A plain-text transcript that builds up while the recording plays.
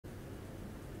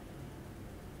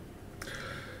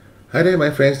Hi there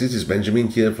my friends, this is Benjamin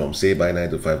here from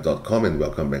sayby9to5.com and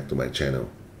welcome back to my channel.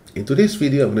 In today's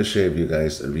video, I'm going to share with you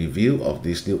guys a review of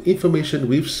this new information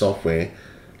weave software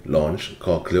launch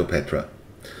called Cleopatra.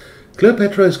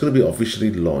 Cleopatra is going to be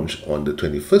officially launched on the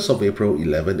 21st of April,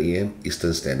 11 AM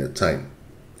Eastern Standard Time.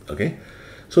 Okay,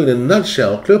 so in a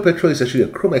nutshell, Cleopatra is actually a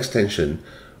Chrome extension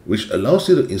which allows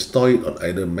you to install it on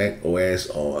either Mac OS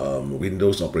or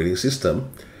Windows operating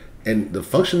system. And the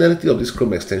functionality of this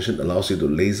Chrome extension allows you to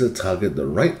laser target the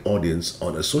right audience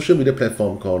on a social media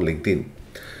platform called LinkedIn.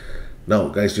 Now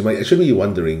guys, you might actually be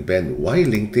wondering, Ben, why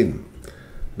LinkedIn?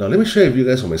 Now let me share with you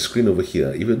guys on my screen over here.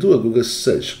 If you do a Google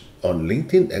search on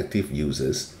LinkedIn active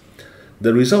users,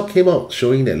 the result came out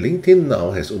showing that LinkedIn now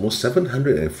has almost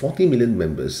 740 million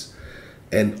members,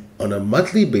 and on a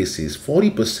monthly basis,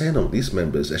 40% of these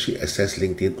members actually access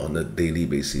LinkedIn on a daily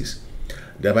basis,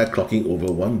 thereby clocking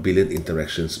over 1 billion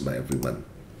interactions by every month.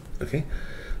 Okay,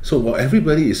 so while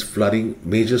everybody is flooding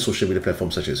major social media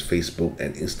platforms such as Facebook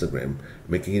and Instagram,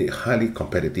 making it highly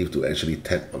competitive to actually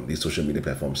tap on these social media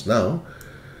platforms now,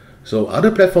 so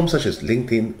other platforms such as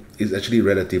LinkedIn is actually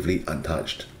relatively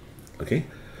untouched. Okay,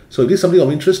 so if this is something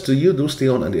of interest to you, do stay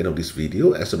on at the end of this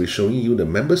video as I'll be showing you the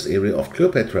members area of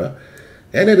Cleopatra,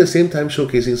 and at the same time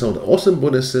showcasing some of the awesome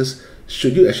bonuses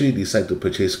should you actually decide to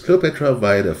purchase Cleopatra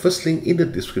via the first link in the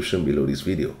description below this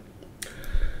video.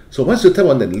 So once you tap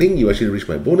on that link, you actually reach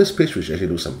my bonus page, which actually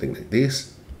do something like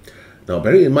this. Now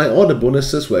bearing in mind, all the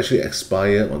bonuses will actually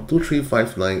expire on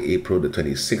 2359 April the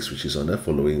 26th, which is on the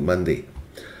following Monday.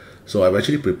 So I've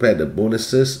actually prepared the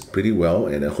bonuses pretty well,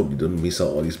 and I hope you don't miss out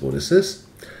all these bonuses.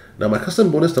 Now my custom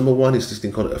bonus number one is this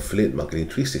thing called Affiliate Marketing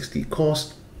 360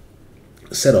 course,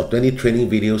 a set of 20 training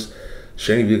videos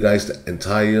sharing with you guys the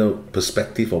entire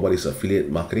perspective of what is affiliate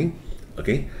marketing.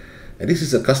 Okay, and this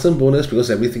is a custom bonus because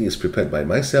everything is prepared by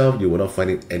myself. You will not find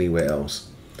it anywhere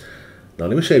else. Now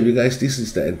let me share with you guys, this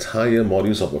is the entire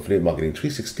modules of Affiliate Marketing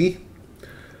 360.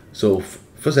 So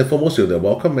first and foremost, you have the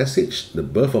welcome message, the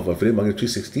birth of Affiliate Marketing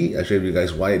 360. I share with you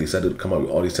guys why I decided to come out with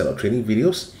all these set of training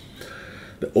videos,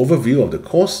 the overview of the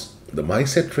course, the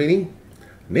mindset training.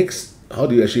 Next, how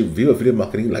do you actually view affiliate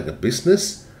marketing like a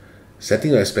business,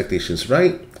 setting your expectations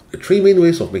right, the three main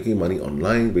ways of making money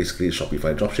online, basically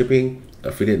Shopify dropshipping,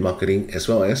 affiliate marketing, as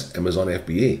well as Amazon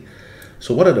FBA.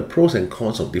 So what are the pros and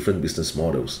cons of different business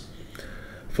models?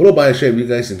 Followed by I share with you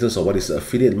guys in terms of what is the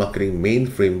affiliate marketing main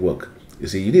framework. You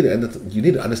see, you need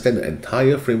to understand the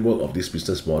entire framework of this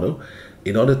business model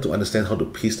in order to understand how to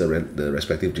piece the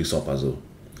respective jigsaw puzzle.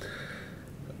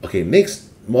 Okay, next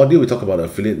module we talk about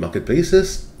affiliate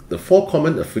marketplaces. The four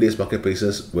common affiliate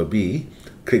marketplaces will be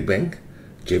ClickBank,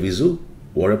 JVZoo,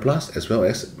 Warrior Plus, as well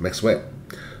as MaxWeb.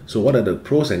 So what are the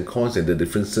pros and cons and the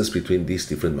differences between these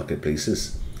different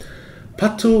marketplaces?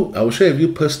 Part 2, I will share with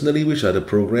you personally which are the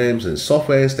programs and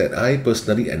softwares that I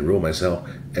personally enroll myself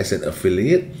as an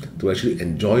affiliate to actually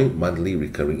enjoy monthly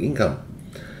recurring income.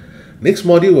 Next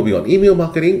module will be on email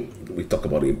marketing. We talk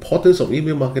about the importance of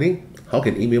email marketing. How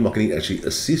can email marketing actually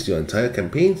assist your entire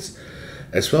campaigns?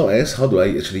 As well as how do I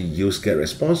actually use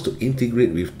GetResponse to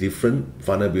integrate with different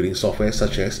funnel building software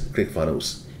such as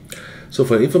ClickFunnels. So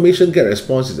for information,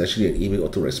 GetResponse is actually an email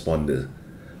autoresponder.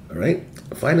 Alright.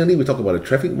 Finally, we talk about the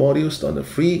traffic modules on the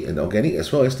free and organic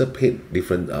as well as the paid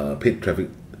paid traffic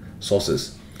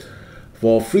sources.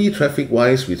 For free traffic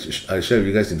wise, which I share with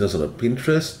you guys in terms of the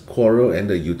Pinterest, Quora, and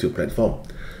the YouTube platform.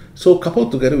 So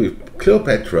coupled together with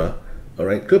Cleopatra,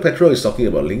 alright, Cleopatra is talking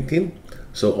about LinkedIn.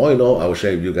 So all in all, I will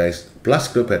share with you guys, plus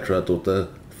Cleopatra, total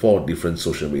 4 different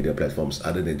social media platforms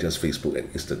other than just Facebook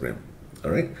and Instagram.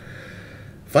 Alright.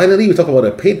 Finally, we talk about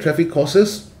the paid traffic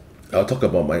courses. I'll talk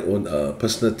about my own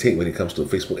personal take when it comes to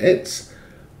Facebook ads.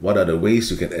 What are the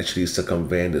ways you can actually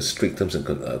circumvent the strict terms and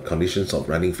conditions of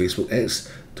running Facebook ads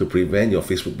to prevent your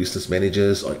Facebook business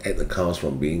managers or ad accounts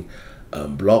from being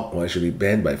blocked or actually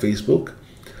banned by Facebook.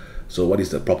 So what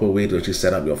is the proper way to actually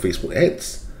set up your Facebook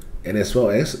ads, and as well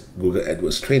as Google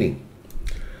AdWords training.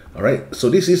 Alright,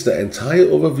 so this is the entire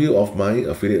overview of my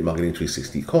Affiliate Marketing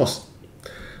 360 course.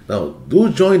 Now, do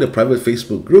join the private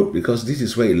Facebook group because this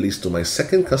is where it leads to my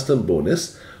second custom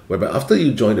bonus, whereby after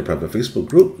you join the private Facebook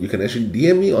group, you can actually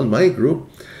DM me on my group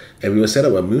and we will set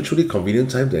up a mutually convenient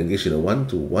time to engage in a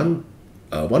one-on-one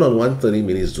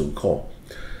 30-minute Zoom call.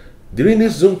 During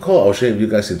this Zoom call, I'll share with you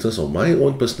guys in terms of my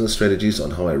own personal strategies on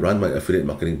how I run my affiliate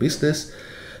marketing business.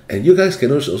 And you guys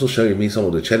can also share with me some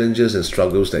of the challenges and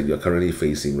struggles that you're currently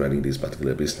facing running this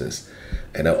particular business.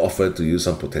 And I'll offer to you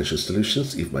some potential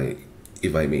solutions if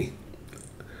I may.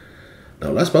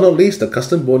 Now last but not least, the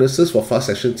custom bonuses for fast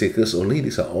session takers only.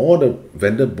 These are all the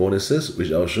vendor bonuses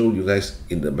which I'll show you guys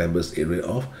in the members area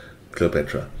of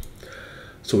Cleopatra.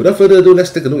 So without further ado,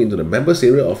 let's take a look into the members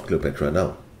area of Cleopatra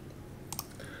now.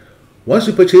 Once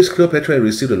you purchase Cleopatra and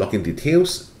receive the login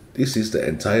details, this is the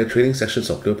entire training sections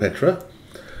of Cleopatra.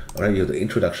 Alright, you have the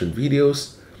introduction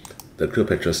videos, the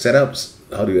Cleopatra setups,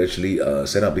 how do you actually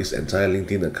set up this entire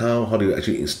LinkedIn account, how do you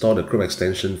actually install the Chrome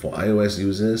extension for iOS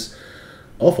users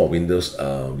or for Windows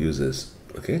users.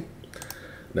 Okay.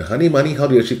 The honey money, how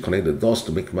do you actually connect the dots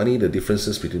to make money, the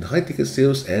differences between high ticket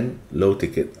sales and low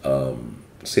ticket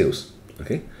sales.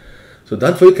 Okay. So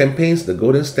done for you campaigns, the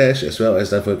golden stash, as well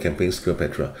as done for you campaigns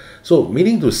Cleopatra. So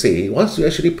meaning to say, once you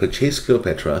actually purchase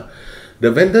Cleopatra,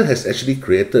 the vendor has actually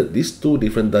created these two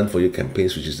different done for you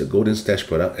campaigns, which is the golden stash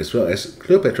product as well as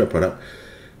Cleopatra product,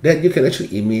 that you can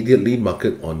actually immediately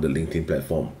market on the LinkedIn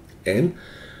platform. And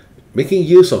making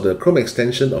use of the Chrome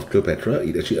extension of Cleopatra,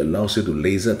 it actually allows you to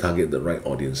laser target the right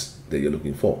audience that you're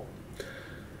looking for.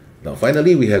 Now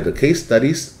finally, we have the case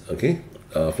studies, okay,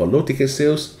 for low ticket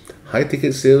sales, high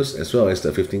ticket sales, as well as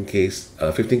the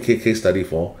 15K case study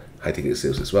for high ticket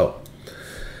sales as well.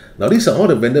 Now these are all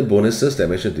the vendor bonuses that I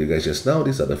mentioned to you guys just now.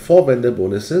 These are the 4 vendor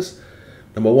bonuses.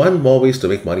 Number 1, more ways to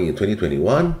make money in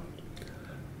 2021.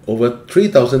 Over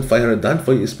 3,500 done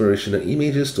for you inspirational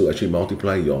images to actually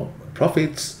multiply your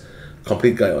profits.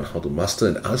 Complete guide on how to master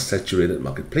an unsaturated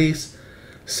marketplace.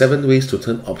 7 ways to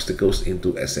turn obstacles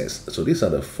into assets. So these are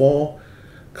the 4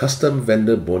 custom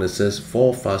vendor bonuses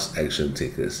for fast action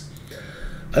takers.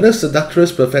 Other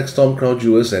seductress, perfect storm, crown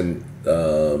jewels, and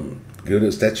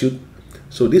gilded statue.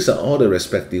 So these are all the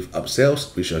respective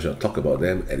upsells, which I shall talk about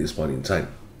them at this point in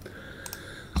time.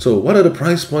 So what are the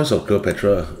price points of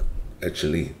Cleopatra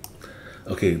actually?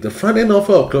 Okay, the front end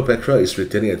offer of Cleopatra is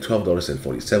retailing at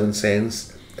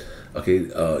 $12.47. Okay,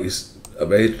 it's a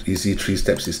very easy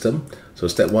 3-step system. So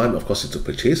step 1, of course, is to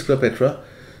purchase Cleopatra.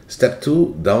 Step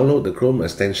 2, download the Chrome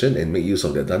extension and make use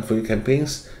of their done for you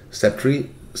campaigns. Step 3,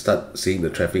 start seeing the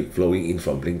traffic flowing in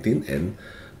from LinkedIn and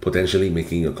potentially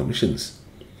making your commissions.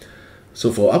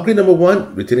 So for upgrade number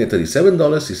 1, retaining at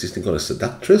 $37, is this thing called a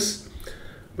seductress,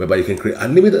 whereby you can create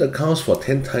unlimited accounts for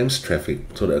 10 times traffic.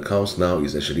 So the accounts now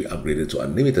is actually upgraded to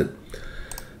unlimited.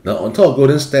 Now on top of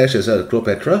golden stash as well as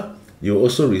Cleopatra, you will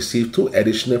also receive 2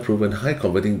 additional proven high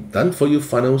converting done for you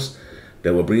funnels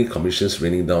that will bring commissions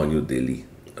raining down on you daily.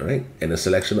 Alright, and a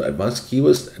selection of advanced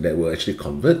keywords that will actually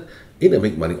convert in a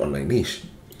make money online niche.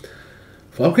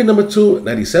 For upgrade number 2,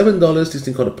 $97, this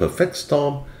thing called a perfect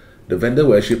storm. The vendor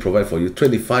will actually provide for you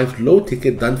 25 low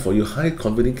ticket done for you high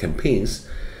converting campaigns,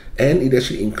 and it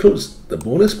actually includes the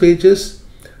bonus pages,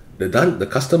 the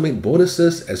custom made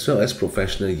bonuses, as well as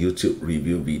professional YouTube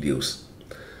review videos.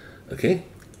 Okay,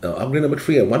 now upgrade number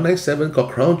 3 at $197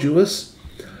 called crown jewels.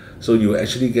 So you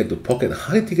actually get to pocket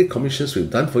high ticket commissions with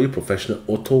done for you professional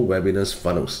auto webinars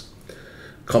funnels,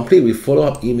 complete with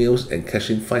follow-up emails and cash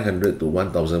in $500 to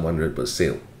 $1,100 per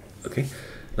sale. Okay.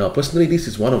 Now personally, this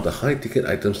is one of the high ticket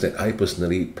items that I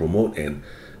personally promote, and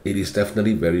it is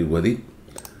definitely very worth it.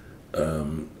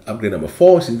 Upgrade number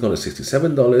 4 is called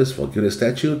 $67 for gilded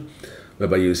statue,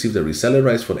 whereby you receive the reseller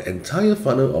rights for the entire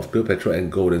funnel of Cleopatra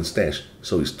and golden stash.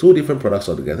 So it's 2 different products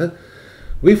altogether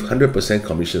with 100%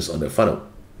 commissions on the funnel.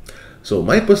 So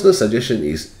my personal suggestion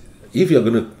is, if you're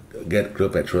going to get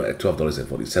Cleopatra at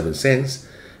 $12.47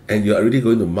 and you're already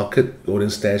going to market golden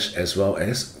stash as well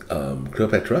as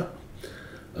Cleopatra,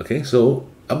 okay, so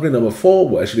upgrade number 4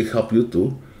 will actually help you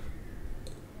to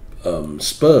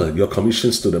spur your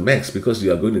commissions to the max, because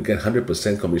you are going to get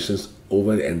 100% commissions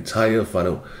over the entire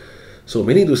funnel. So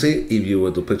meaning to say, if you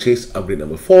were to purchase upgrade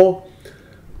number 4,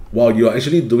 while you're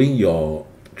actually doing your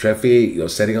traffic, you're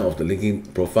setting up of the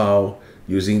LinkedIn profile,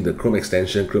 using the Chrome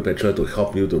extension Cleopatra to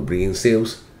help you to bring in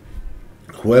sales,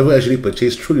 whoever actually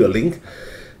purchased through your link,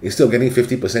 instead of getting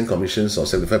 50% commissions or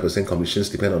 75% commissions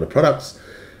depending on the products,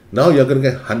 now you're going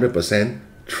to get 100%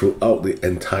 throughout the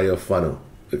entire funnel,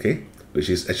 okay, which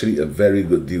is actually a very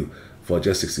good deal for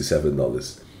just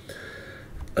 $67.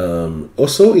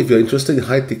 Also, if you're interested in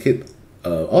high ticket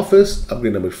offers,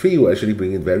 upgrade number 3 will actually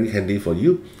bring in very handy for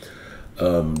you.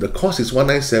 The cost is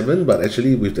 $197, but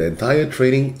actually with the entire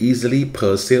training, easily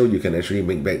per sale, you can actually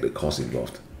make back the cost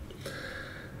involved.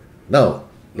 Now,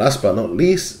 last but not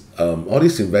least, all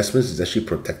these investments is actually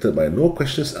protected by no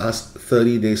questions asked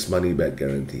 30 days money back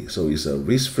guarantee. So it's a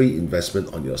risk-free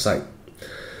investment on your side.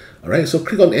 Alright, so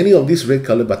click on any of these red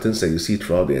color buttons that you see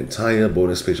throughout the entire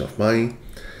bonus page of mine,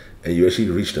 and you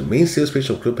actually reach the main sales page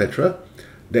of Cleopatra.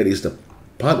 That is the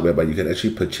part whereby you can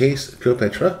actually purchase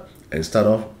Cleopatra and start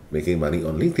off making money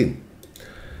on LinkedIn.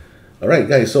 Alright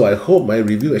guys, so I hope my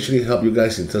review actually helped you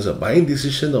guys in terms of buying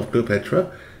decision of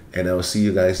Cleopatra, and I will see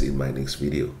you guys in my next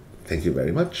video. Thank you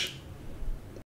very much.